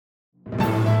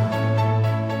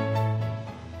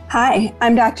Hi,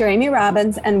 I'm Dr. Amy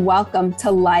Robbins, and welcome to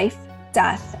Life,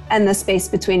 Death, and the Space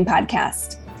Between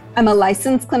podcast. I'm a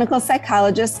licensed clinical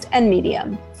psychologist and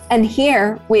medium, and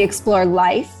here we explore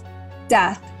life,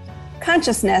 death,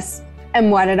 consciousness,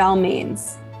 and what it all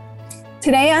means.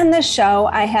 Today on the show,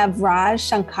 I have Raj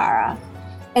Shankara.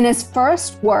 In his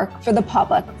first work for the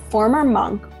public, former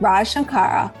monk Raj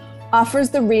Shankara offers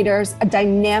the readers a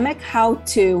dynamic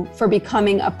how-to for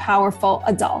becoming a powerful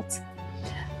adult.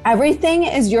 Everything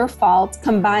is Your Fault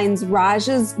combines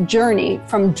Raj's journey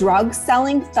from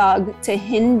drug-selling thug to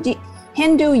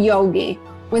Hindu yogi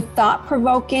with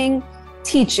thought-provoking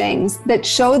teachings that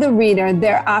show the reader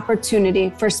their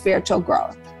opportunity for spiritual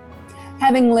growth.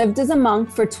 Having lived as a monk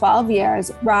for 12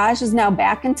 years, Raj is now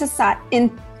back in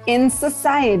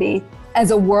society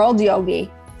as a world yogi,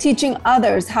 teaching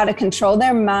others how to control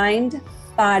their mind,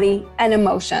 body, and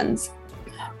emotions.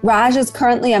 Raj is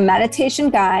currently a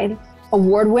meditation guide,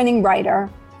 award-winning writer,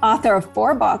 author of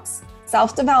 4 books,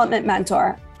 self-development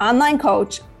mentor, online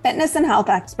coach, fitness and health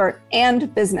expert,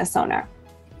 and business owner.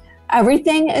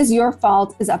 Everything is Your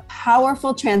Fault is a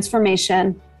powerful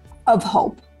transformation of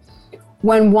hope.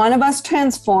 When one of us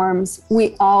transforms,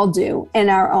 we all do in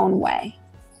our own way.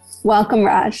 Welcome,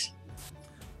 Raj.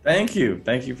 Thank you.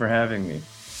 Thank you for having me.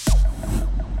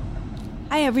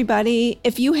 Hi, everybody.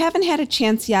 If you haven't had a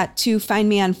chance yet to find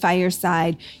me on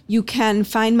Fireside, you can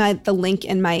find the link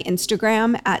in my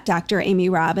Instagram at Dr. Amy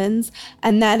Robbins,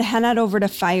 and then head on over to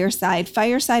Fireside.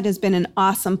 Fireside has been an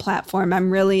awesome platform. I'm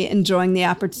really enjoying the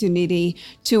opportunity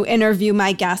to interview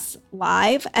my guests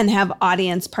live and have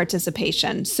audience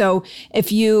participation. So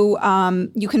if you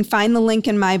can find the link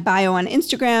in my bio on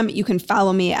Instagram. You can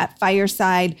follow me at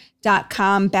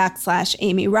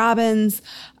fireside.com/Amy Robbins.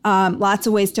 Lots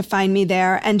of ways to find me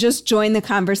there, and just join the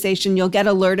conversation. You'll get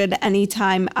alerted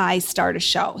anytime I start a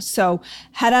show. So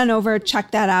head on over,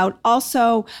 check that out.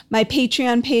 Also, my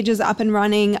Patreon page is up and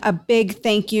running. A big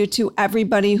thank you to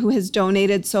everybody who has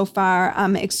donated so far.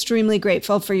 I'm extremely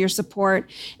grateful for your support.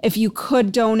 If you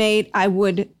could donate, I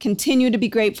would continue to be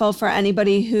grateful for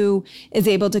anybody who is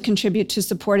able to contribute to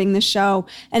supporting the show.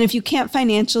 And if you can't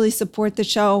financially support the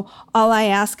show, all I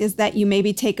ask is that you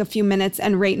maybe take a few minutes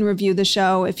and rate and review the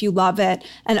show if you love it,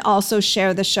 and also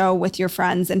share the show with your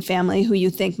friends and family who you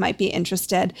think might be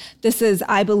interested. This is,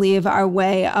 I believe, our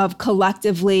way of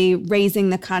collectively raising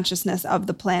the consciousness of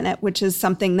the planet, which is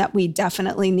something that we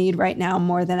definitely need right now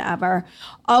more than ever.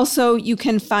 Also, you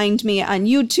can find me on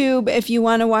YouTube if you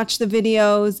want to watch the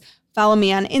videos. Follow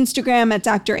me on Instagram at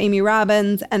Dr. Amy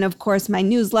Robbins, and of course my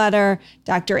newsletter,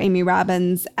 Dr. Amy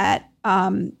Robbins at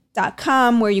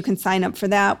 .com, where you can sign up for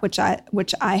that, which I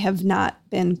have not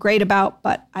been great about,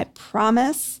 but I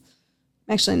promise,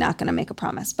 I'm actually not going to make a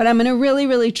promise, but I'm going to really,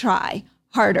 really try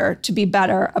harder to be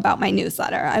better about my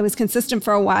newsletter. I was consistent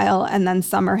for a while, and then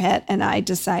summer hit, and I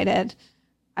decided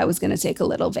I was going to take a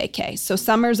little vacay. So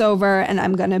summer's over, and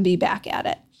I'm going to be back at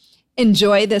it.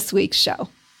 Enjoy this week's show.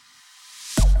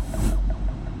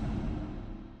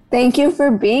 Thank you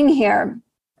for being here.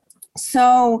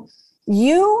 So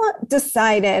you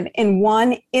decided in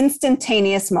one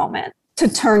instantaneous moment to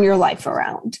turn your life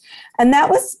around. And that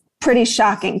was pretty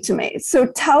shocking to me. So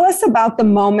tell us about the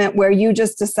moment where you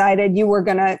just decided you were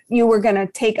gonna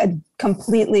take a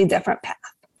completely different path.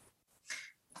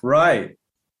 Right.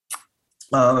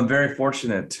 I'm very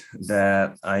fortunate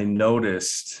that I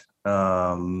noticed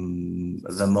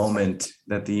the moment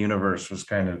that the universe was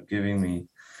kind of giving me.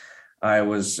 I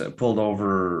was pulled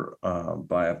over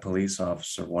by a police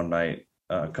officer one night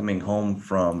coming home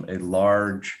from a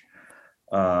large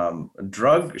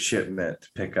drug shipment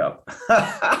pickup.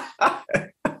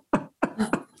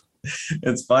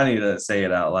 It's funny to say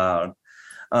it out loud.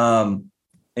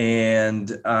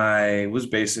 And I was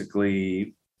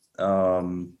basically,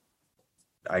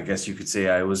 I guess you could say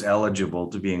I was eligible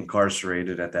to be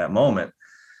incarcerated at that moment.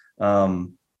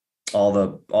 All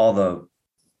the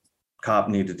cop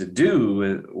needed to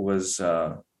do was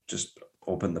just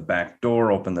open the back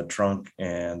door, open the trunk,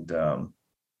 and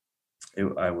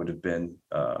I would have been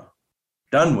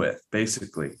done with,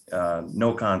 basically.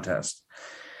 No contest.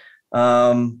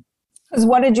 Because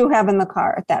what did you have in the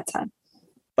car at that time?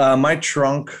 My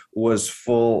trunk was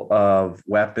full of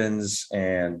weapons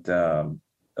and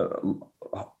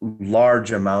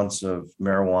large amounts of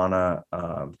marijuana,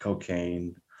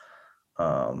 cocaine,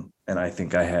 and I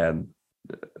think I had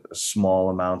small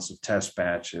amounts of test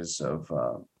batches of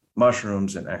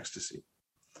mushrooms and ecstasy.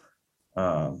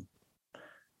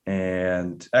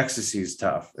 And ecstasy is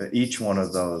tough. Each one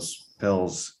of those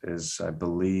pills is, I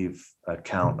believe, a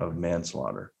count of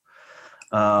manslaughter.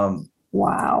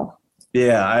 Wow.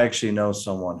 Yeah, I actually know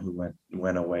someone who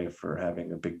went away for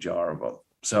having a big jar of them.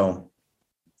 So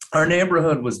our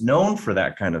neighborhood was known for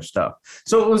that kind of stuff.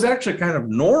 So it was actually kind of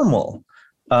normal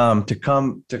to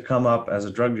come up as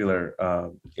a drug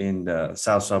dealer in the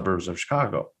south suburbs of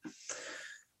Chicago.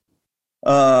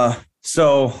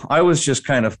 So I was just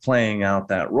kind of playing out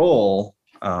that role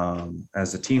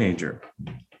as a teenager.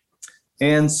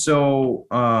 And so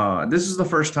this is the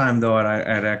first time, though,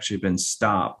 I'd actually been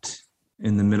stopped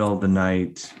in the middle of the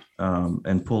night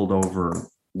and pulled over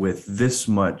with this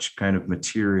much kind of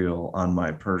material on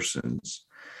my persons.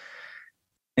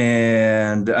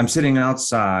 And I'm sitting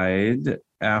outside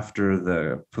after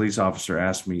the police officer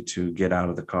asked me to get out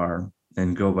of the car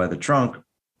and go by the trunk.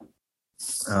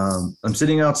 I'm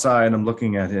sitting outside, I'm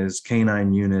looking at his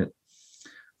canine unit,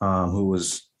 who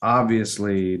was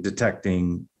obviously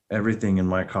detecting everything in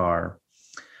my car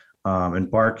and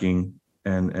barking.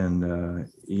 And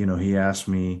he asked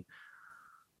me,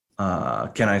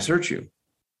 can I search you?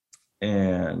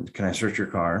 And can I search your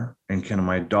car? And can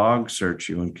my dog search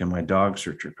you? And can my dog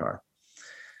search your car?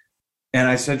 And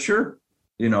I said, sure.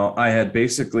 I had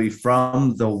basically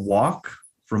from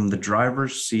the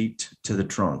driver's seat to the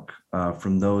trunk,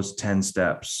 from those 10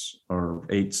 steps or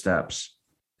 8 steps,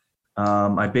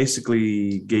 I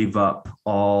basically gave up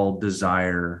all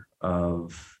desire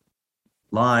of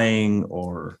lying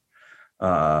or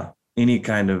any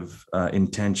kind of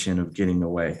intention of getting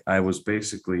away. I was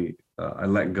basically, I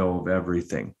let go of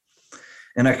everything.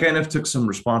 And I kind of took some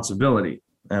responsibility.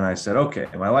 And I said, okay,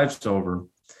 my life's over.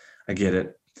 I get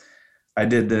it. I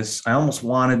did this. I almost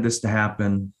wanted this to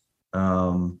happen.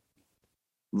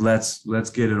 Let's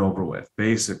get it over with.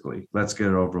 Basically, let's get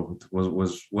it over with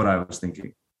was what I was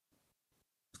thinking.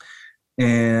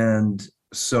 And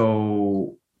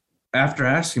so after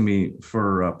asking me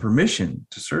for permission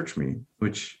to search me,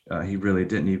 which he really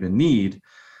didn't even need,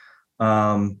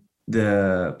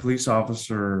 the police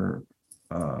officer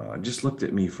just looked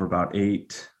at me for about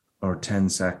 8 or 10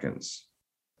 seconds.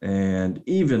 And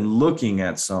even looking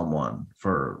at someone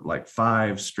for like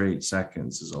 5 straight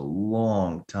seconds is a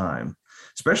long time,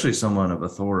 especially someone of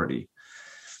authority.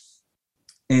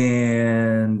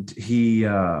 And he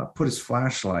put his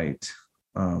flashlight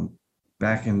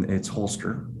back in its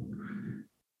holster.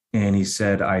 And he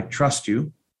said, I trust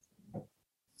you.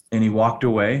 And he walked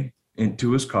away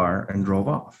into his car and drove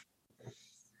off.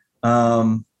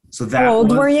 So that How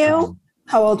old were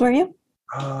you?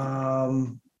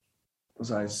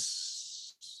 Was I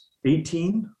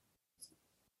 18?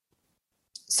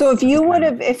 So if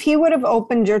he would have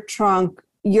opened your trunk,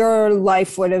 your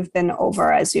life would have been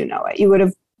over as you know it. You would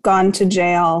have gone to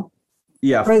jail.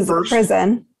 Yeah,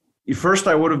 prison. First,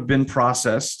 I would have been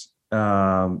processed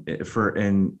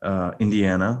in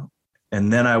Indiana,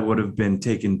 and then I would have been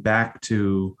taken back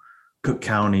to Cook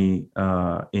County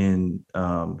in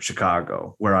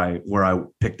Chicago, where I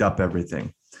picked up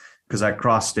everything, because I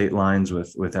crossed state lines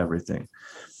with everything.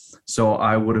 So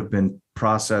I would have been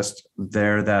processed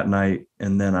there that night,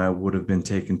 and then I would have been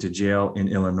taken to jail in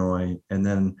Illinois, and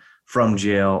then from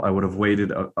jail I would have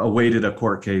awaited a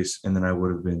court case, and then I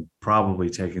would have been probably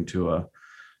taken to a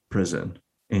prison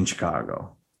in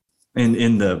Chicago,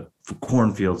 in the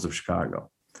cornfields of Chicago.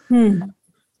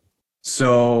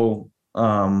 So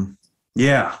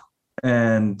yeah,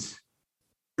 and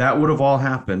that would have all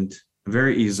happened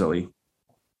very easily,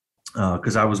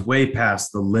 because I was way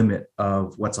past the limit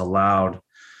of what's allowed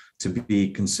to be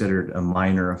considered a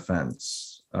minor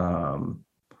offense.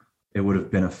 It would have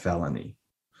been a felony.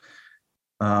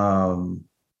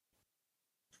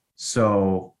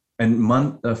 So, and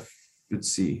let's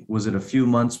see, was it a few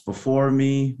months before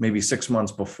me? Maybe 6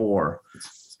 months before,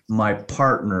 my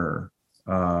partner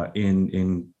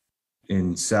in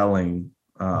selling,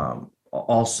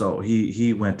 also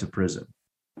he went to prison.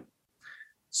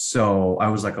 So I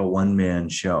was like a one-man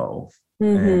show.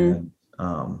 And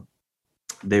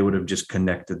they would have just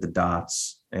connected the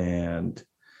dots, and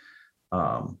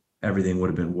everything would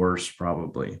have been worse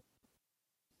probably.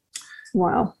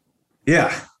 Wow.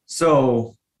 Yeah.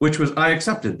 So, I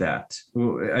accepted that.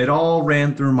 It all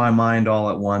ran through my mind all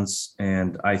at once.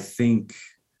 And I think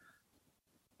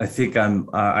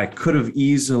I could have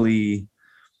easily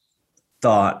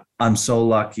thought, I'm so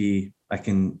lucky, I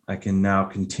can now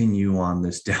continue on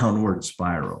this downward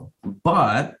spiral.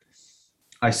 But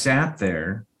I sat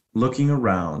there looking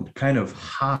around, kind of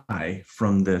high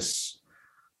from this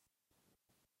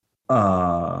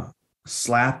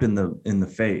slap in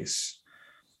the face,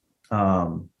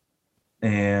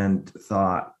 and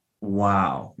thought,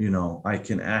 wow, I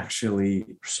can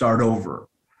actually start over,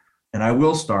 and I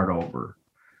will start over.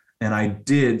 And I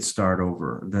did start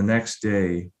over. The next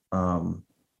day,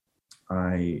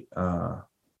 I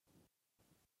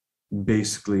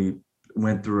basically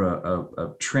went through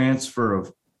a transfer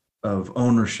of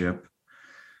ownership.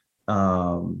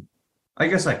 I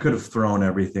guess I could have thrown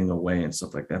everything away and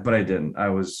stuff like that, but I didn't. I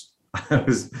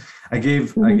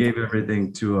gave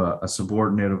everything to a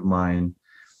subordinate of mine,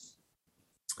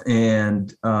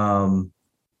 and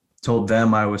told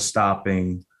them I was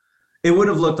stopping. It would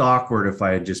have looked awkward if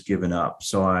I had just given up.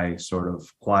 So I sort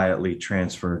of quietly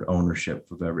transferred ownership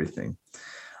of everything.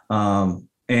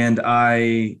 And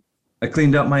I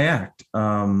cleaned up my act.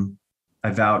 I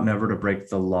vowed never to break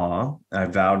the law. I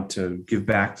vowed to give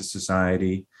back to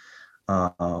society.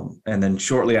 And then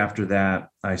shortly after that,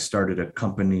 I started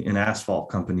an asphalt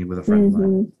company with a friend of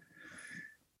mine.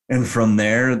 And from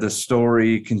there, the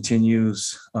story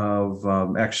continues of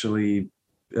actually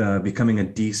becoming a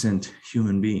decent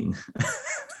human being.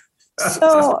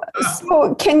 So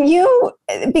can you,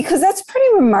 because that's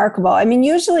pretty remarkable. I mean,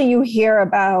 usually you hear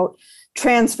about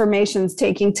transformations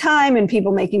taking time and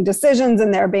people making decisions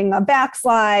and there being a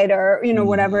backslide or,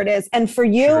 whatever it is. And for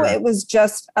you, sure, it was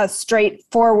just a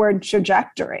straightforward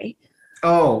trajectory.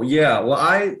 Oh, yeah. Well,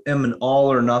 I am an all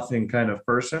or nothing kind of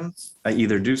person. I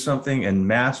either do something and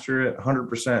master it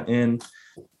 100% in,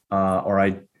 or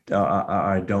I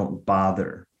don't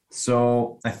bother.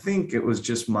 So I think it was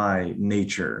just my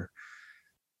nature.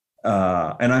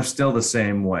 And I'm still the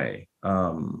same way.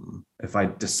 If I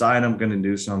decide I'm going to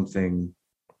do something,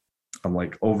 I'm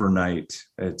like overnight,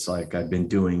 it's like I've been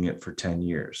doing it for 10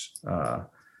 years.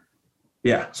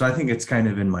 Yeah. So I think it's kind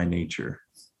of in my nature.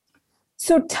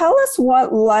 So tell us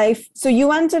so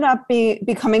you ended up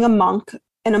becoming a monk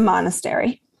in a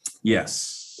monastery.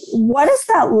 Yes. What does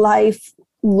that life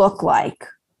look like?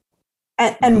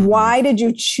 And why did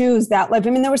you choose that life? I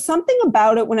mean, there was something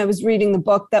about it when I was reading the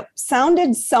book that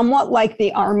sounded somewhat like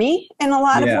the army in a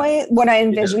lot of ways, what I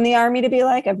envisioned the army to be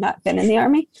like. I've not been in the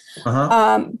army.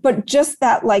 But just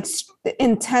that like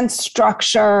intense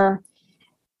structure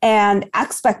and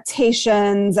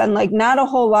expectations and like not a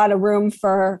whole lot of room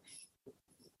for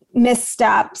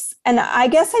missteps. And I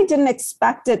guess I didn't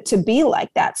expect it to be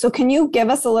like that. So can you give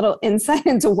us a little insight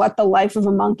into what the life of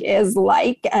a monk is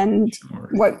like and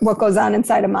what goes on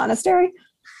inside a monastery?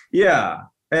 Yeah.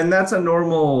 And that's a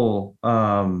normal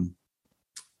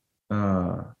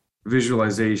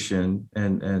visualization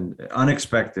and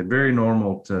unexpected, very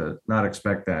normal to not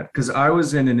expect that. Because I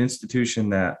was in an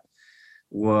institution that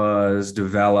was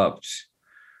developed,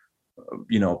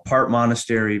 part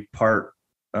monastery, part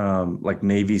like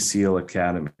Navy SEAL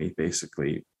Academy,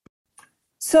 basically.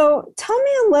 So talk to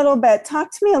me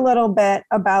a little bit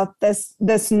about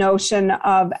this notion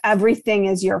of everything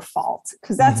is your fault,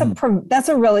 because that's that's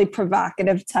a really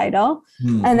provocative title.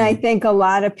 And I think a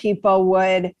lot of people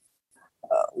would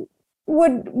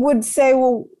say,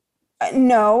 well,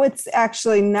 no, it's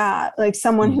actually not. Like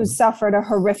someone who suffered a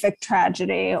horrific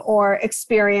tragedy or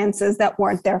experiences that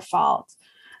weren't their fault.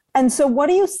 And so what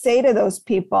do you say to those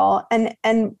people?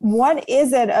 And what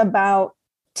is it about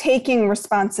taking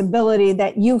responsibility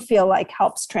that you feel like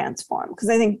helps transform? Because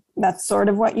I think that's sort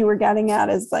of what you were getting at,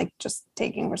 is like just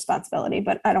taking responsibility,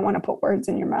 but I don't want to put words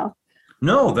in your mouth.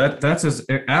 No, that's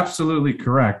absolutely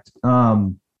correct.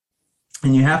 And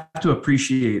you have to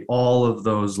appreciate all of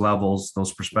those levels,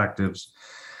 those perspectives,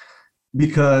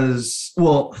 because,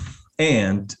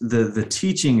 and the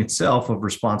teaching itself of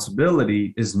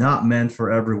responsibility is not meant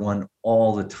for everyone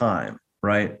all the time,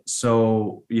 right?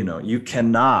 So, you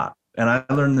cannot, and I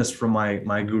learned this from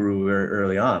my guru very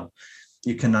early on,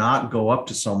 you cannot go up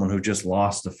to someone who just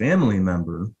lost a family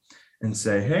member and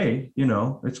say, hey,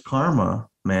 it's karma,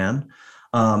 man.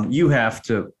 You have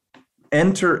to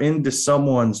enter into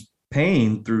someone's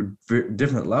pain through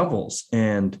different levels.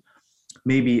 And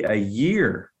maybe a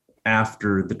year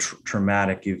after the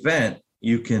traumatic event,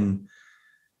 you can,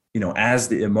 as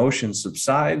the emotion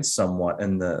subsides somewhat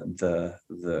and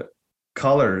the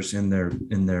colors in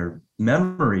their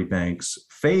memory banks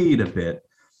fade a bit,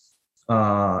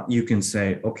 you can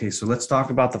say, okay, so let's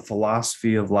talk about the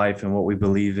philosophy of life and what we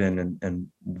believe in and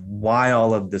why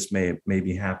all of this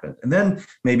maybe happen. And then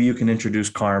maybe you can introduce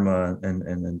karma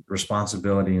and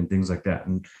responsibility and things like that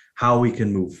and how we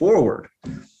can move forward.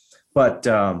 But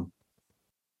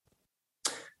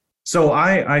so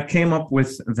I came up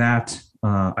with that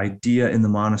idea in the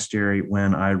monastery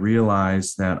when I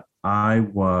realized that I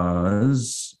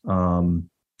was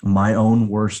my own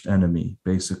worst enemy,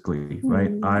 basically,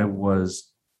 right? I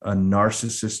was a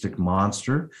narcissistic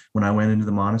monster when I went into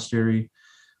the monastery.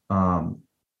 I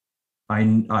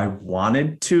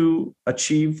wanted to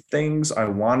achieve things. I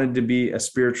wanted to be a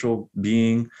spiritual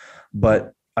being,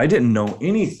 but I didn't know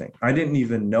anything. I didn't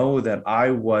even know that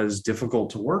I was difficult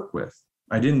to work with.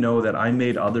 I didn't know that I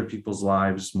made other people's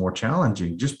lives more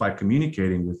challenging just by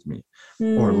communicating with me,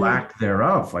 or lack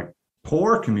thereof, like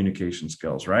poor communication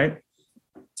skills, right?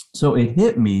 So it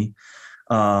hit me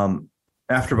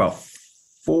after about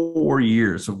 4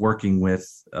 years of working with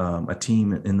a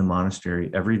team in the monastery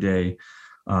every day,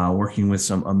 working with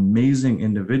some amazing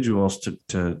individuals to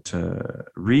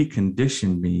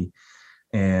recondition me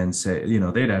and say, you know,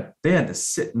 they had to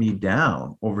sit me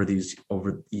down over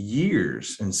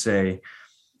years and say,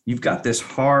 you've got this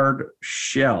hard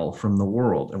shell from the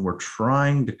world, and we're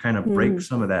trying to kind of break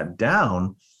some of that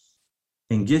down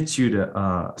and get you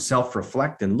to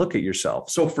self-reflect and look at yourself.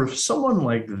 So for someone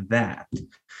like that,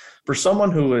 for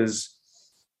someone who is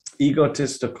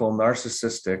egotistical,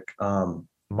 narcissistic,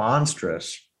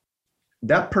 monstrous,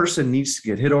 that person needs to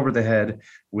get hit over the head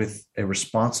with a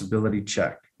responsibility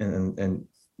check. And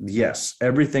yes,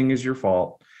 everything is your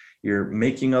fault. You're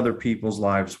making other people's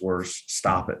lives worse.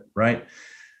 Stop it, right?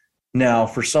 Now,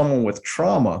 for someone with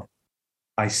trauma,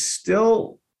 I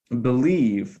still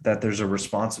believe that there's a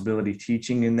responsibility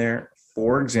teaching in there.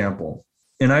 For example,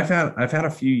 and I've had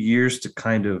a few years to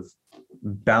kind of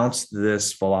bounce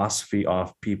this philosophy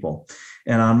off people.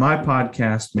 And on my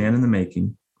podcast, Man in the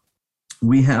Making,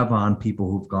 we have on people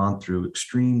who've gone through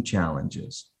extreme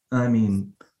challenges. I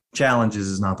mean, challenges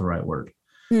is not the right word.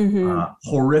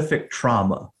 Horrific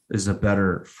trauma is a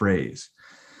better phrase.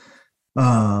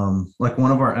 Like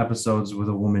one of our episodes with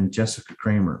a woman, Jessica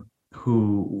Kramer,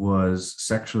 who was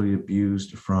sexually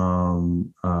abused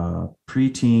from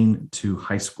preteen to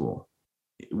high school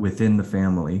within the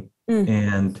family,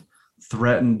 and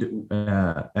threatened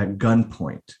at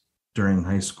gunpoint during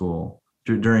high school,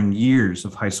 during years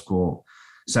of high school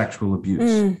sexual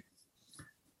abuse.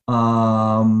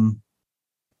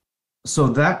 So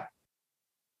that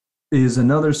is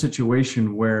another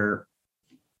situation where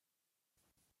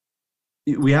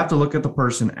we have to look at the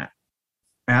person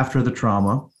after the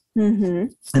trauma.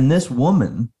 And this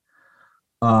woman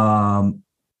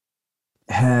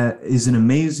is an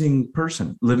amazing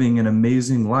person living an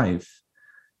amazing life,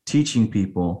 teaching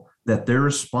people that they're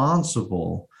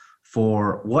responsible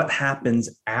for what happens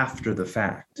after the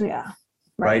fact. Yeah.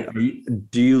 Right.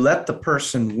 Do you let the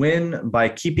person win by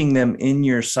keeping them in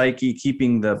your psyche,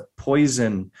 keeping the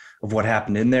poison of what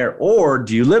happened in there? Or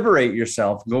do you liberate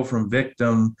yourself, go from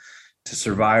victim to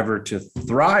survivor to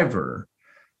thriver,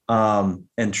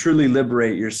 and truly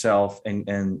liberate yourself? And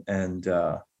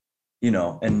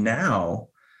now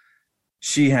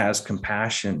she has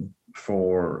compassion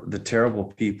for the terrible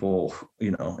people,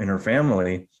 in her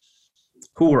family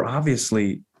who were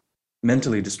obviously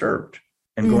mentally disturbed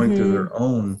and going through their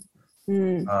own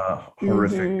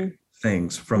horrific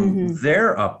things from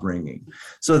their upbringing.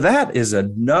 So that is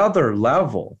another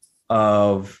level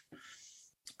of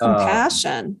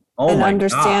compassion and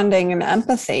understanding and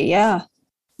empathy. Yeah.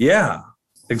 Yeah,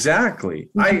 exactly.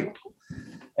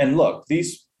 And look,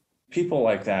 these people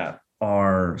like that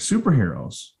are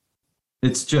superheroes.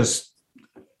 It's just,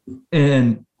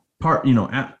 and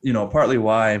partly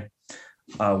why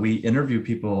we interview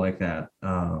people like that,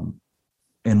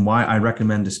 and why I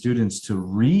recommend to students to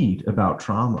read about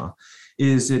trauma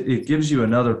is it gives you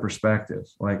another perspective.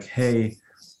 Like, hey,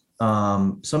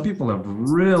 some people have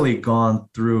really gone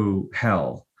through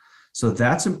hell. So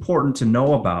that's important to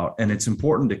know about, and it's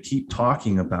important to keep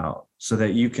talking about so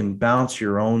that you can bounce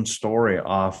your own story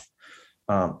off.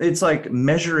 It's like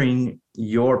measuring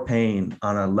your pain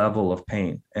on a level of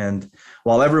pain. And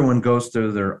while everyone goes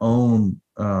through their own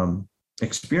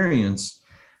experience,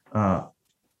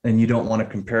 and you don't want to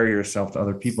compare yourself to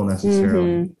other people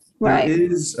necessarily, right,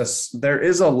 there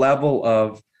is a level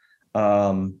of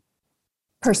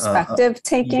perspective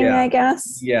taking, I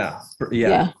guess. Yeah.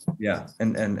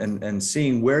 And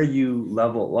seeing where you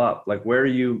level up, like where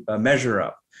you measure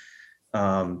up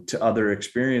to other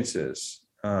experiences,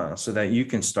 so that you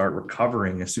can start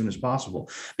recovering as soon as possible.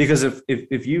 Because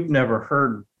if you've never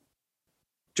heard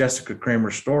Jessica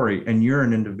Kramer's story and you're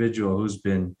an individual who's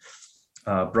been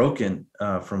broken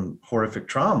from horrific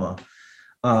trauma,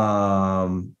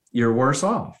 you're worse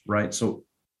off, right? So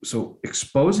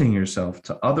exposing yourself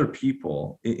to other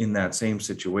people in that same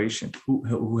situation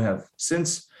who have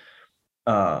since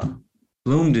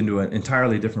bloomed into an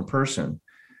entirely different person,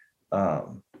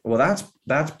 well,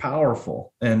 that's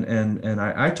powerful. And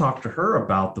I talked to her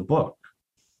about the book,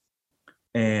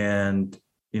 and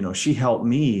she helped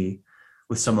me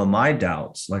with some of my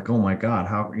doubts, like, oh my God,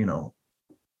 how,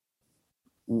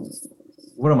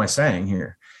 what am I saying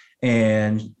here?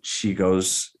 And she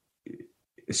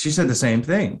said the same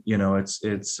thing.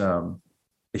 It's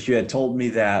if you had told me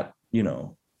that,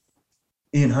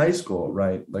 in high school,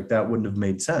 right, like that wouldn't have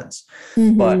made sense.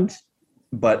 But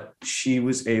but she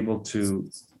was able to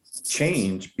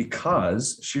change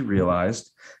because she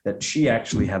realized that she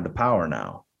actually had the power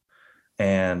now,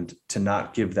 and to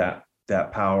not give that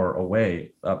power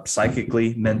away,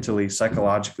 psychically, mentally,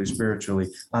 psychologically, spiritually,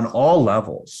 on all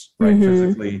levels, right?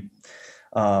 Physically,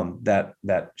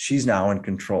 that she's now in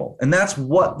control. And that's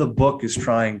what the book is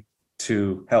trying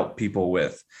to help people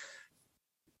with,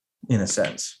 in a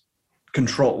sense.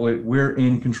 Control. We're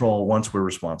in control once we're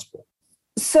responsible.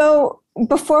 So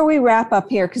before we wrap up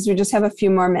here, because we just have a few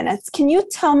more minutes, can you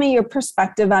tell me your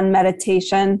perspective on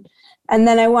meditation? And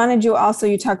then I wanted you also,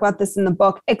 you talk about this in the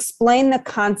book, explain the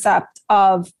concept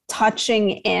of touching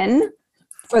in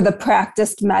for the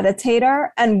practiced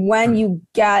meditator, and when you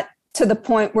get to the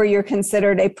point where you're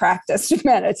considered a practiced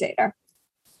meditator.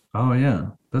 Oh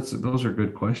yeah, those are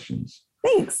good questions.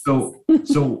 Thanks. So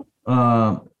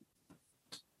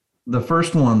the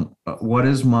first one, what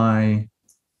is my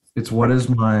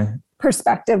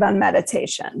perspective on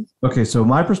meditation? Okay, so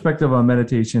my perspective on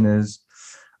meditation is,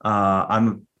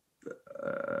 I'm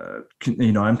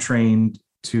trained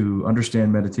to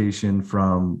understand meditation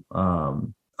from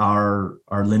our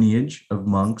lineage of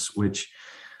monks, which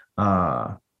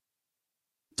taught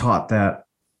that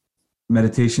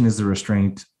meditation is the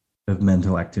restraint of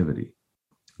mental activity,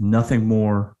 nothing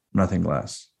more, nothing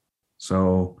less.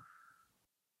 So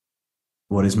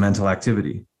what is mental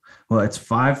activity? Well, it's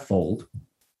fivefold.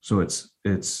 So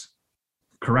it's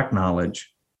correct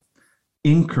knowledge,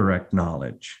 incorrect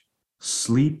knowledge,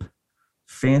 sleep,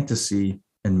 fantasy,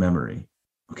 and memory.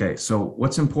 Okay, so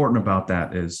what's important about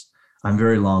that is, I'm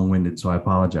very long-winded, so I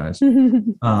apologize.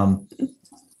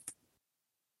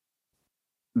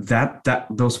 That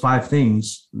those five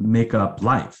things make up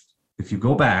life. If you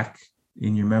go back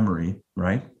in your memory,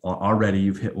 right, already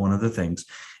you've hit one of the things,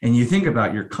 and you think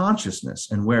about your consciousness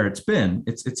and where it's been.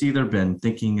 It's either been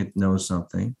thinking it knows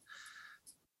something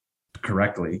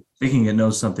correctly, thinking it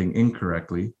knows something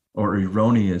incorrectly, or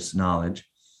erroneous knowledge.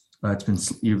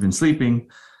 You've been sleeping,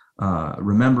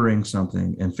 remembering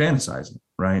something, and fantasizing,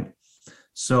 right?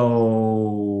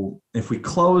 So if we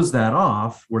close that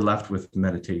off, we're left with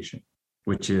meditation,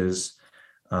 which is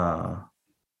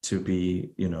to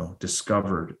be,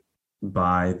 discovered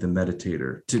by the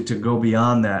meditator. To go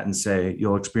beyond that and say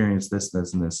you'll experience this,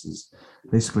 this, and this is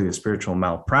basically a spiritual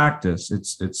malpractice.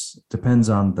 It's depends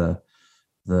on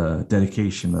the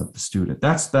dedication of the student.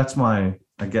 That's my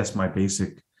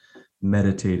basic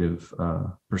meditative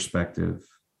perspective.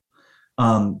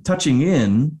 Touching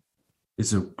in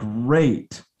is a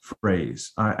great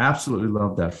phrase. I absolutely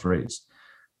love that phrase.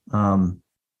 I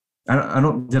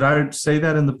don't. Did I say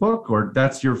that in the book, or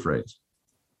that's your phrase?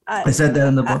 I said that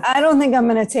in the book. I don't think I'm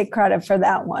going to take credit for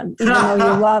that one, even though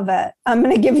you love it. I'm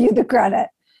going to give you the credit.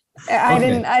 I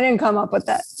didn't come up with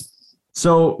that.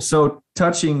 So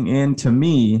touching in, to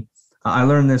me, I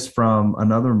learned this from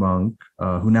another monk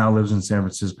who now lives in San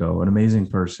Francisco, an amazing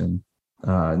person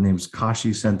named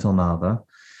Kashi Senthilnava.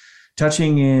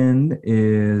 Touching in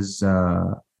is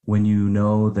when you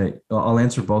know that, I'll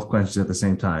answer both questions at the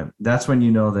same time. That's when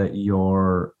you know that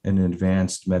you're an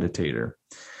advanced meditator.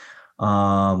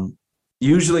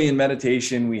 Usually in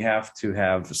meditation, we have to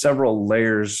have several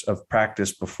layers of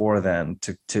practice before then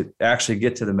to actually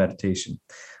get to the meditation,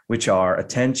 which are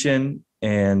attention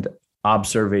and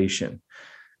observation.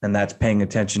 And that's paying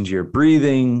attention to your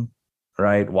breathing,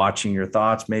 right? Watching your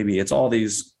thoughts. Maybe it's all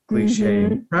these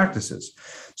cliche practices.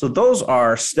 So those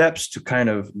are steps to kind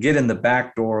of get in the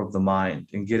back door of the mind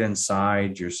and get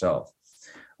inside yourself.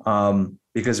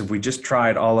 Because if we just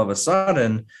tried all of a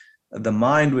sudden, the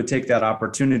mind would take that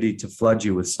opportunity to flood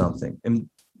you with something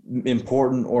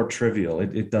important or trivial.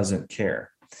 It doesn't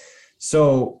care.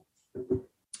 So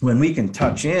when we can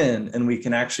touch in and we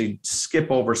can actually skip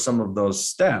over some of those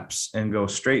steps and go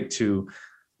straight to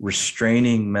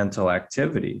restraining mental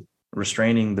activity,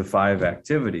 restraining the 5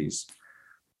 activities,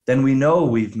 then we know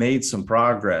we've made some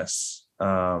progress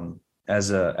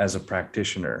as a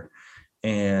practitioner.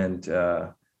 And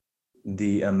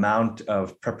the amount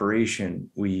of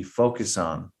preparation we focus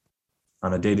on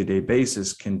a day-to-day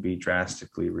basis can be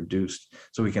drastically reduced.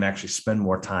 So we can actually spend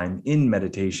more time in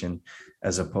meditation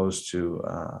as opposed to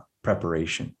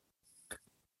preparation.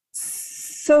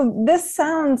 So this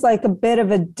sounds like a bit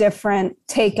of a different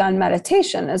take on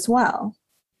meditation as well.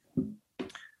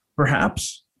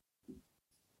 Perhaps.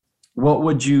 What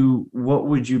would you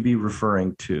be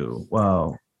referring to?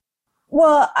 Wow.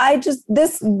 Well,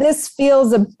 this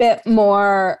feels a bit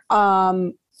more,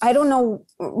 I don't know,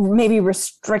 maybe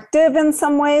restrictive in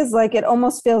some ways. Like it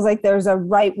almost feels like there's a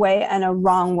right way and a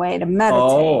wrong way to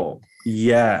meditate.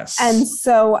 Yes. And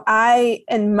so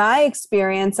in my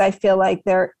experience, I feel like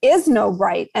there is no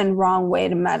right and wrong way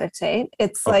to meditate.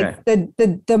 It's like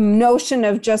the notion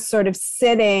of just sort of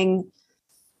sitting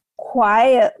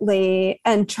quietly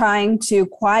and trying to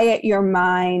quiet your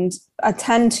mind,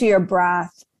 attend to your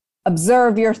breath,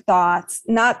 observe your thoughts,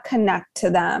 not connect to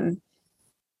them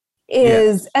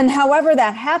and however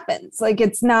that happens, like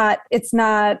it's not,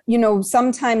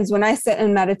 sometimes when I sit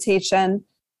in meditation,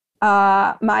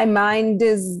 my mind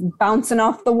is bouncing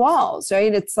off the walls,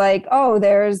 right? It's like,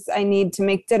 I need to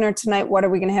make dinner tonight. What are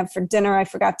we going to have for dinner? I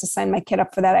forgot to sign my kid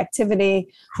up for that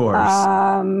activity. Of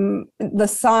course. The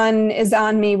sun is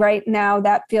on me right now.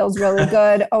 That feels really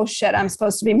good. Oh shit, I'm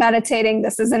supposed to be meditating.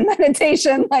 This isn't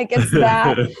meditation. Like it's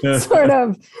that sort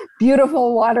of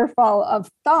beautiful waterfall of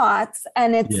thoughts.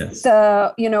 And it's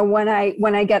when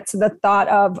I get to the thought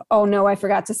of, oh no, I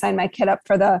forgot to sign my kid up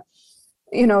for their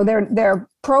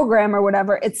program or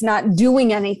whatever, it's not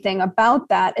doing anything about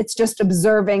that. It's just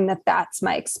observing that that's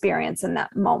my experience in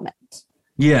that moment.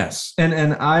 Yes. And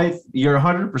you're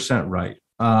 100% right.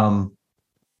 I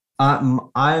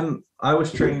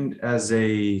was trained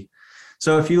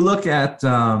so if you look at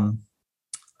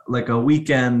like a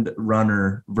weekend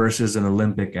runner versus an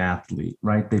Olympic athlete,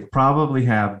 right? They probably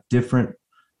have different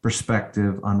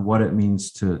perspective on what it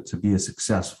means to be a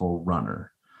successful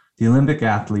runner. The Olympic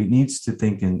athlete needs to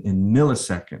think in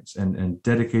milliseconds and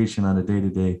dedication on a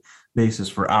day-to-day basis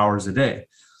for hours a day.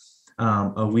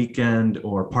 A weekend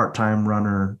or part-time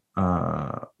runner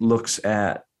looks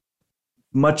at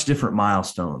much different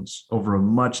milestones over a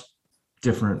much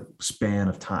different span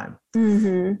of time.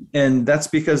 Mm-hmm. And that's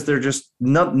because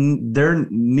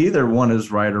neither one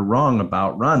is right or wrong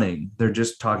about running. They're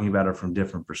just talking about it from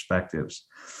different perspectives.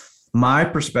 My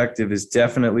perspective is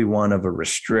definitely one of a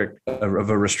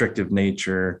restrictive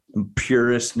nature,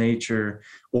 purist nature,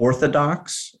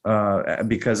 orthodox,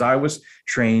 because I was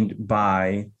trained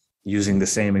by, using the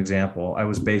same example, I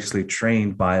was basically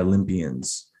trained by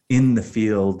Olympians in the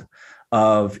field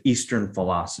of Eastern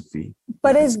philosophy.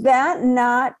 But is that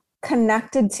not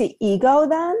connected to ego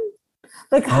then?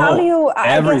 Like how do you...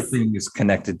 Everything is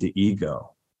connected to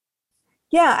ego.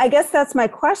 Yeah, I guess that's my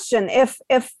question. If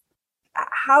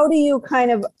how do you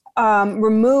kind of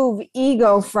remove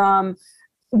ego from,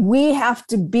 we have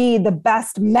to be the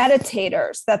best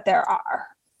meditators that there are?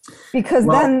 Because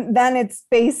then it's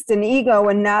based in ego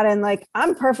and not in like,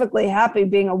 I'm perfectly happy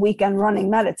being a weekend running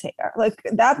meditator. Like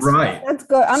that's right. That's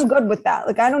good. I'm good with that.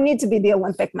 Like I don't need to be the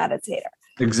Olympic meditator.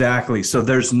 Exactly. So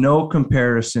there's no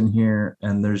comparison here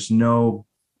and there's no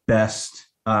best.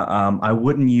 I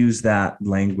wouldn't use that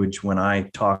language when I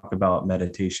talk about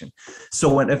meditation.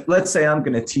 So if let's say I'm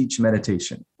going to teach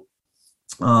meditation,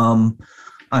 I'm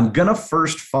going to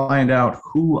first find out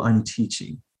who I'm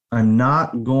teaching. I'm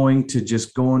not going to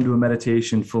just go into a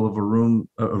meditation full of a room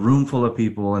full of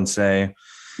people and say,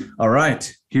 all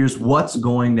right, here's what's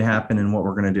going to happen and what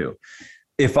we're going to do.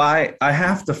 If I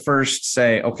have to first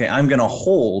say, okay, I'm going to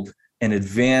hold an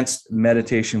advanced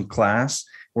meditation class.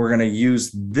 We're going to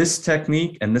use this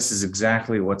technique, and this is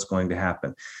exactly what's going to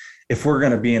happen. If we're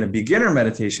going to be in a beginner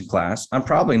meditation class, I'm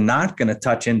probably not going to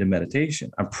touch into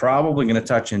meditation. I'm probably going to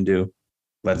touch into,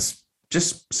 let's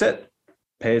just sit,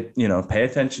 pay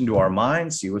attention to our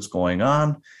mind, see what's going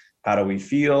on. How do we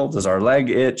feel? Does our leg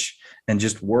itch? And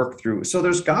just work through. So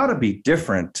there's got to be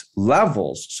different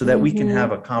levels so that we can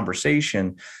have a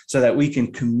conversation, so that we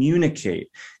can communicate.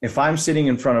 If I'm sitting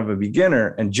in front of a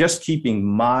beginner and just keeping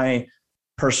my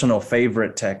personal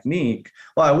favorite technique,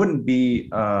 well, I wouldn't be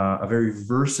a very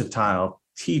versatile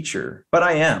teacher, but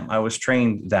I am. I was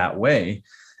trained that way,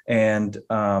 and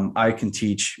I can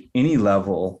teach any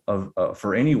level of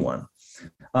for anyone.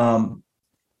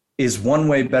 Is one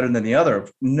way better than the other?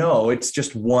 No, it's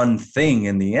just one thing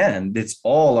in the end. It's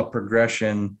all a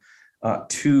progression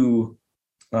to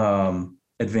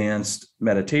advanced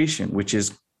meditation, which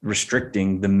is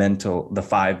restricting the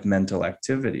 5 mental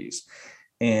activities.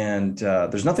 And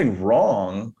there's nothing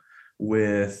wrong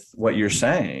with what you're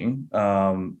saying.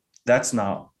 That's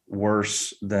not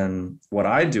worse than what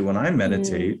I do when I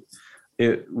meditate.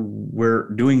 We're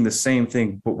doing the same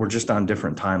thing, but we're just on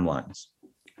different timelines.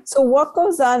 So what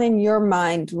goes on in your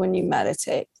mind when you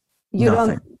meditate?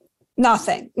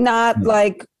 Nothing,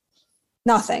 like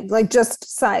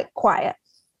just quiet.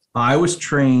 I was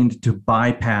trained to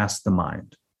bypass the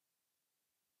mind.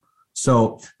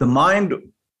 So the mind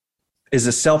is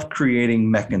a self-creating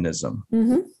mechanism.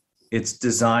 Mm-hmm. It's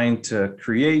designed to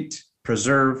create,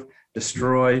 preserve,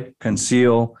 destroy,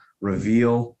 conceal,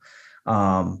 reveal.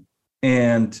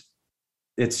 And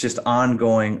it's just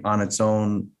ongoing on its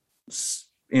own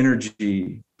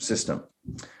energy system.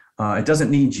 It doesn't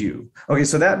need you. Okay,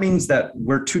 so that means that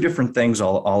we're two different things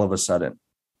all of a sudden.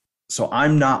 So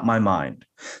I'm not my mind.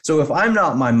 So if I'm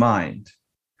not my mind,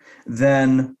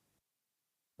 then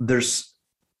there's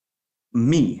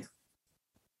me.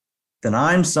 Then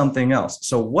I'm something else.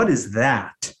 So what is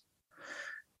that?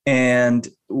 And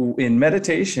in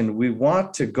meditation, we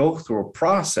want to go through a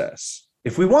process.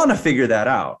 If we want to figure that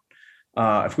out,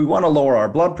 if we want to lower our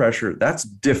blood pressure, that's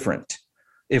different.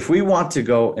 If we want to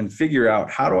go and figure out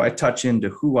how do I touch into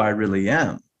who I really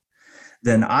am,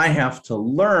 then I have to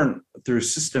learn through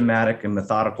systematic and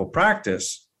methodical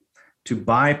practice to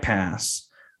bypass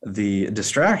the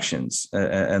distractions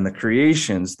and the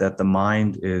creations that the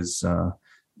mind is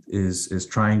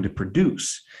trying to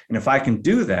produce. And if I can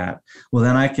do that, well,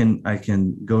 then I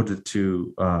can go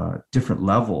to different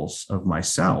levels of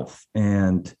myself,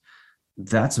 and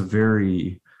that's a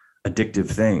very addictive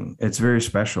thing. It's very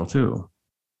special too.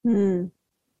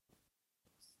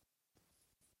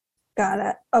 Got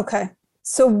it. Okay.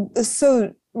 So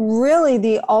really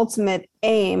the ultimate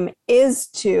aim is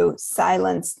to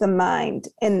silence the mind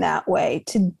in that way,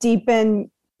 to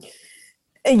deepen.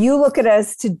 You look at it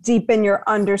as to deepen your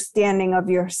understanding of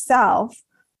yourself.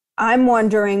 I'm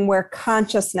wondering where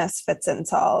consciousness fits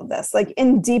into all of this. Like,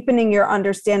 in deepening your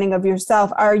understanding of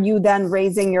yourself, are you then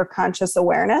raising your conscious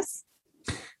awareness?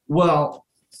 Well,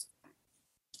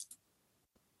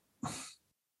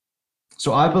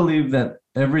 so I believe that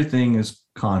everything is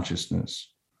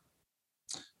consciousness.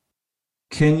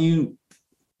 You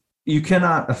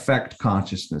cannot affect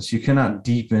consciousness. You cannot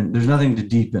deepen. There's nothing to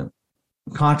deepen.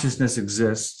 Consciousness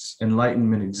exists,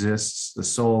 enlightenment exists, the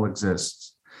soul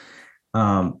exists.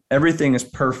 Everything is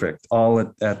perfect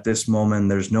all at this moment.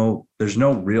 There's no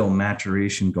real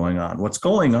maturation going on. What's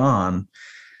going on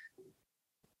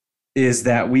is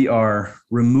that we are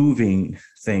removing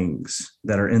things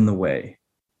that are in the way,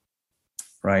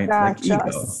 right? Gotcha. Like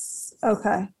ego.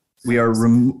 Okay. We are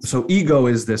so ego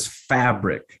is this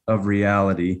fabric of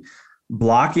reality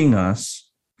blocking us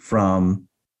from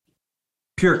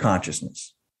pure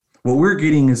consciousness. What we're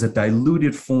getting is a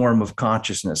diluted form of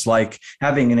consciousness, like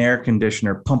having an air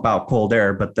conditioner pump out cold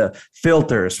air, but the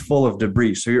filter is full of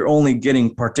debris. So you're only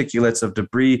getting particulates of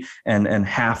debris and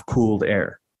half cooled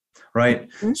air, right?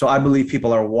 Mm-hmm. So I believe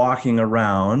people are walking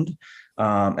around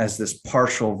as this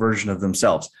partial version of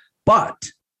themselves. But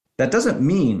that doesn't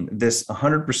mean this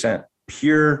 100%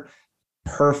 pure,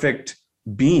 perfect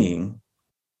being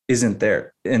isn't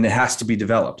there, and it has to be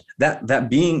developed. That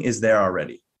being is there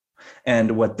already.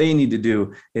 And what they need to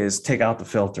do is take out the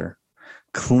filter,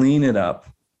 clean it up,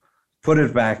 put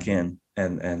it back in,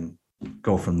 and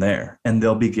go from there. And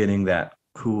they'll be getting that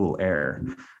cool air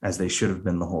as they should have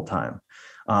been the whole time.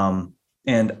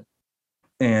 And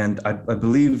I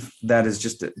believe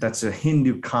that's a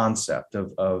Hindu concept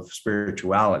of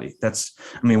spirituality.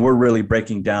 We're really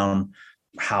breaking down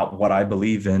what I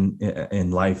believe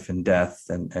in life and death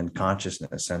and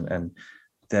consciousness. And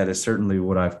that is certainly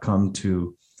what I've come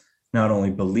to not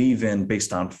only believe in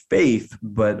based on faith,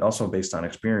 but also based on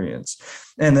experience.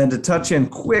 And then to touch in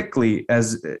quickly,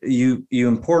 as you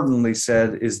importantly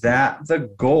said, is that the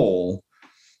goal?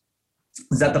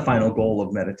 Is that the final goal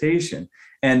of meditation?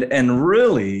 And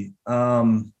really,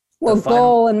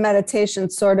 goal and meditation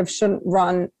sort of shouldn't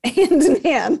run hand in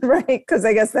hand, right? Because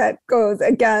I guess that goes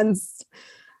against,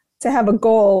 to have a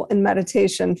goal in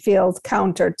meditation feels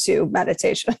counter to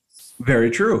meditation. Very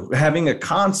true. Having a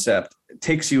concept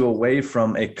takes you away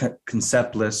from a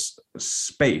conceptless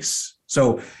space.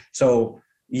 So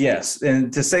yes,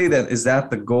 and to say that, is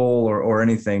that the goal or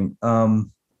anything?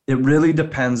 It really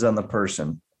depends on the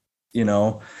person.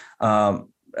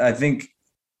 I think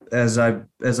as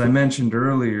I mentioned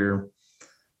earlier,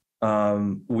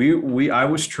 I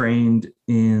was trained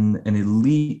in an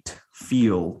elite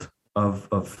field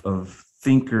of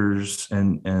thinkers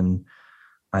and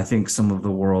I think some of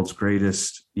the world's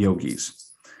greatest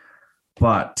yogis.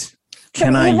 But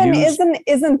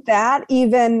isn't that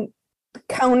even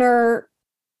counter?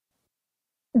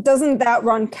 Doesn't that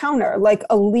run counter? Like,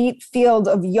 elite field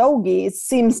of yogis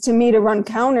seems to me to run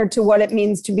counter to what it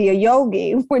means to be a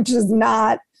yogi, which is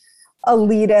not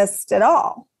elitist at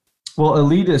all. Well,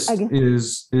 elitist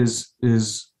is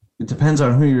it depends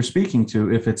on who you're speaking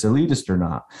to if it's elitist or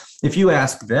not. If you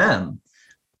ask them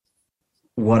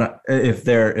what if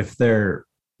they're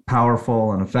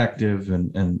powerful and effective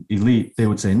and elite, they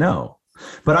would say no.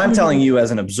 But I'm telling you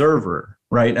as an observer,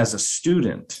 right, as a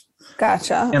student.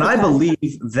 Gotcha. And I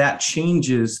believe that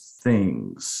changes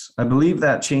things. I believe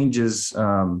that changes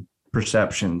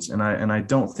perceptions. And I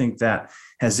don't think that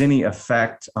has any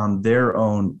effect on their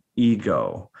own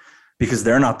ego, because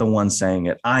they're not the one saying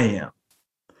it. I am.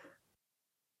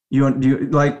 you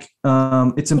like,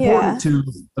 it's important to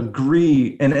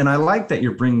agree. And I like that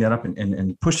you're bringing that up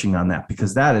and pushing on that,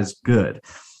 because that is good.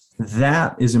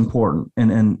 That is important.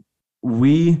 And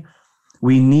we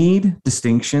need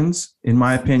distinctions, in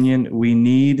my opinion. We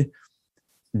need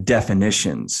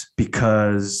definitions,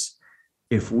 because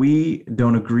if we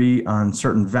don't agree on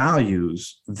certain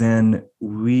values, then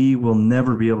we will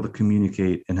never be able to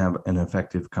communicate and have an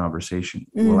effective conversation.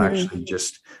 We'll actually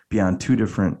just be on two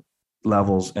different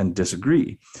levels and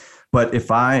disagree. But if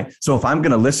I'm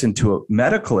going to listen to a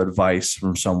medical advice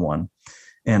from someone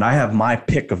and I have my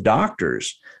pick of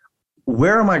doctors,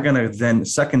 where am I going to then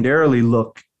secondarily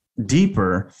look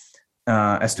deeper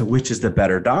as to which is the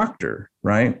better doctor,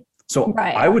 right? So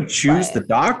I would choose the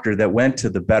doctor that went to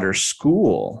the better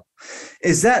school.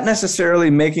 Is that necessarily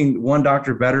making one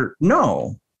doctor better?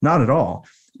 No, not at all.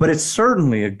 But it's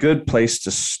certainly a good place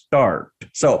to start.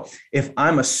 So if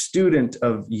I'm a student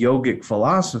of yogic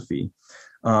philosophy,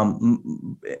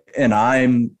 and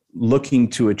I'm looking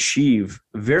to achieve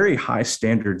very high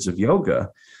standards of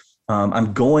yoga,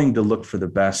 I'm going to look for the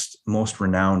best, most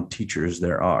renowned teachers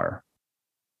there are.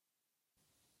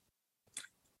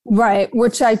 Right,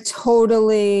 which I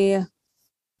totally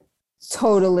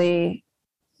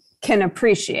can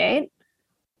appreciate.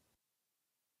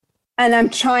 And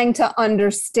I'm trying to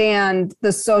understand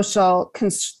the social,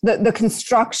 the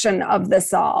construction of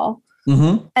this all,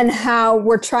 and how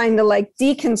we're trying to like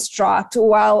deconstruct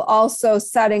while also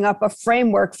setting up a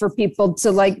framework for people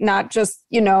to like not just,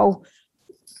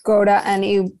 go to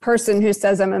any person who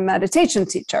says I'm a meditation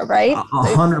teacher, right?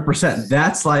 100%.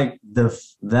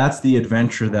 That's the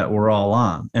adventure that we're all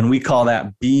on. And we call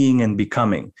that being and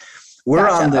becoming. We're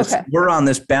on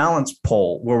this balance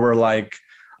pole where we're like,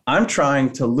 I'm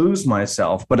trying to lose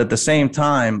myself, but at the same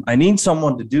time, I need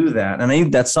someone to do that. And I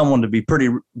need that someone to be pretty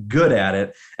good at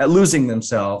it, at losing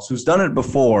themselves, who's done it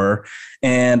before.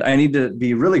 And I need to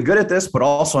be really good at this, but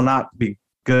also not be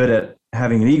good at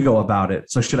having an ego about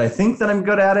it. So should I think that I'm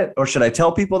good at it, or should I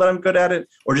tell people that I'm good at it,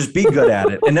 or just be good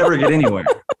at it and never get anywhere?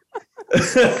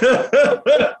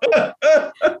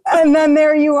 And then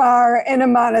there you are in a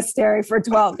monastery for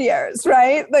 12 years,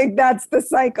 right? Like that's the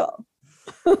cycle.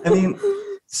 I mean,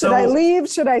 should I leave?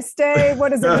 Should I stay?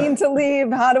 What does it mean to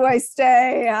leave? How do I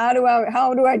stay? How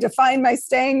do I define my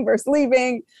staying versus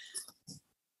leaving?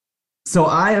 So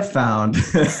I have found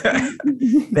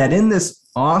that in this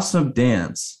awesome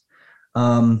dance,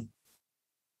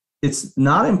 it's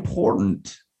not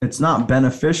important, it's not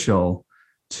beneficial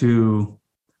to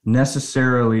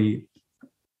necessarily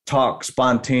talk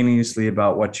spontaneously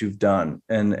about what you've done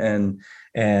and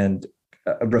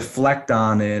reflect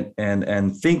on it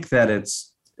and think that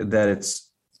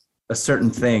it's a certain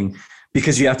thing,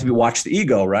 because you have to watch the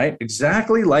ego, right?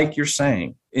 Exactly like you're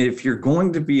saying. If you're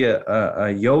going to be a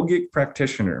yogic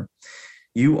practitioner,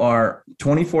 you are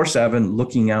 24/7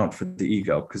 looking out for the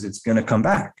ego, because it's going to come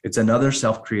back. It's another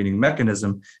self-creating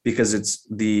mechanism, because it's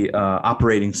the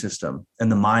operating system, and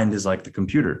the mind is like the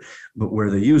computer, but we're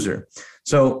the user.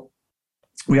 So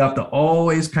we have to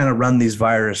always kind of run these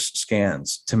virus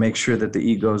scans to make sure that the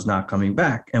ego is not coming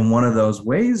back. And one of those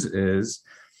ways is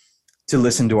to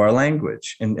listen to our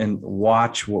language and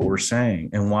watch what we're saying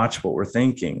and watch what we're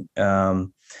thinking.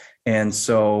 And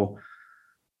so,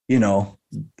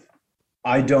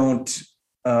 I don't,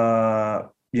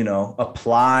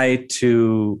 apply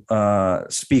to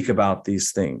speak about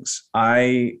these things.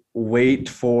 I wait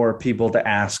for people to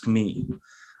ask me.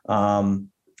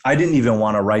 I didn't even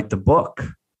want to write the book.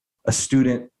 A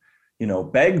student,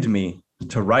 begged me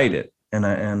to write it, and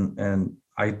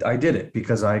I did it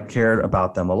because I cared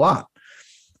about them a lot.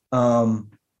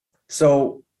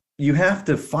 So you have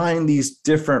to find these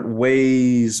different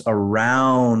ways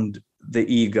around the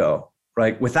ego,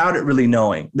 right? Without it really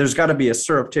knowing. There's got to be a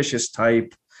surreptitious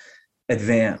type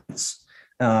advance,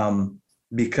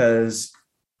 because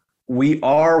we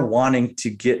are wanting to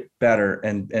get better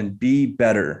and be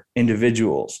better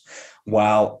individuals,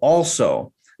 while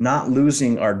also not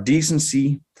losing our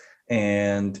decency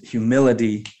and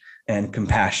humility and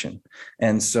compassion.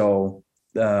 And so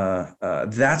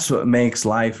that's what makes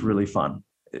life really fun,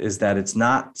 is that it's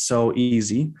not so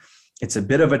easy. It's a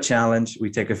bit of a challenge. We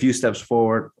take a few steps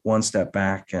forward, one step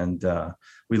back, and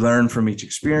we learn from each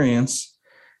experience.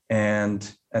 And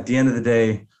at the end of the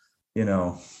day,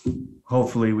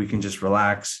 hopefully we can just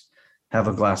relax, have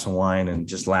a glass of wine, and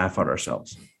just laugh at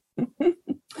ourselves.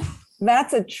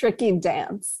 That's a tricky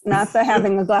dance, not the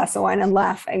having a glass of wine and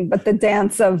laughing, but the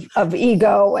dance of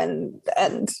ego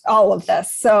and all of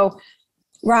this. So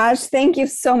Raj, thank you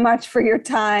so much for your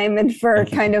time and for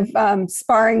kind of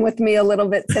sparring with me a little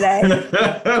bit today.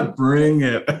 Bring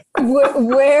it.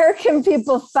 Where can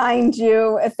people find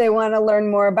you if they want to learn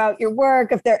more about your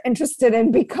work, if they're interested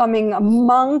in becoming a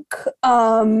monk,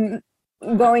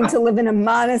 going to live in a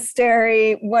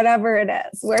monastery, whatever it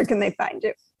is? Where can they find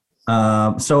you?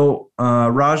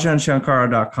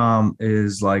 Rajanshankara.com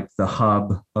is like the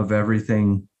hub of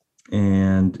everything,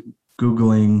 and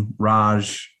Googling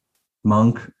Raj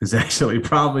Monk is actually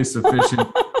probably sufficient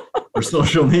for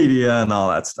social media and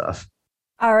all that stuff.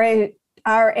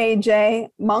 R-A-J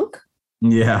Monk?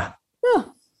 Yeah.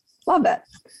 Oh, love it.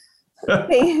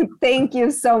 Thank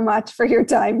you so much for your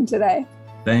time today.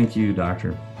 Thank you,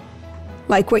 Doctor.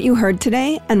 Like what you heard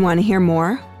today and want to hear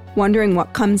more? Wondering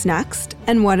what comes next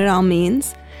and what it all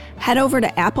means? Head over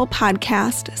to Apple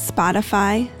Podcast,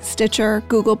 Spotify, Stitcher,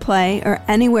 Google Play, or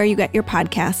anywhere you get your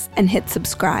podcasts and hit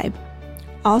subscribe.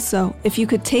 Also, if you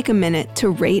could take a minute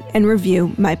to rate and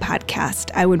review my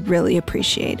podcast, I would really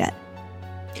appreciate it.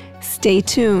 Stay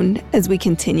tuned as we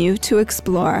continue to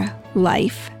explore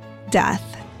life,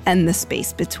 death, and the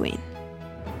space between.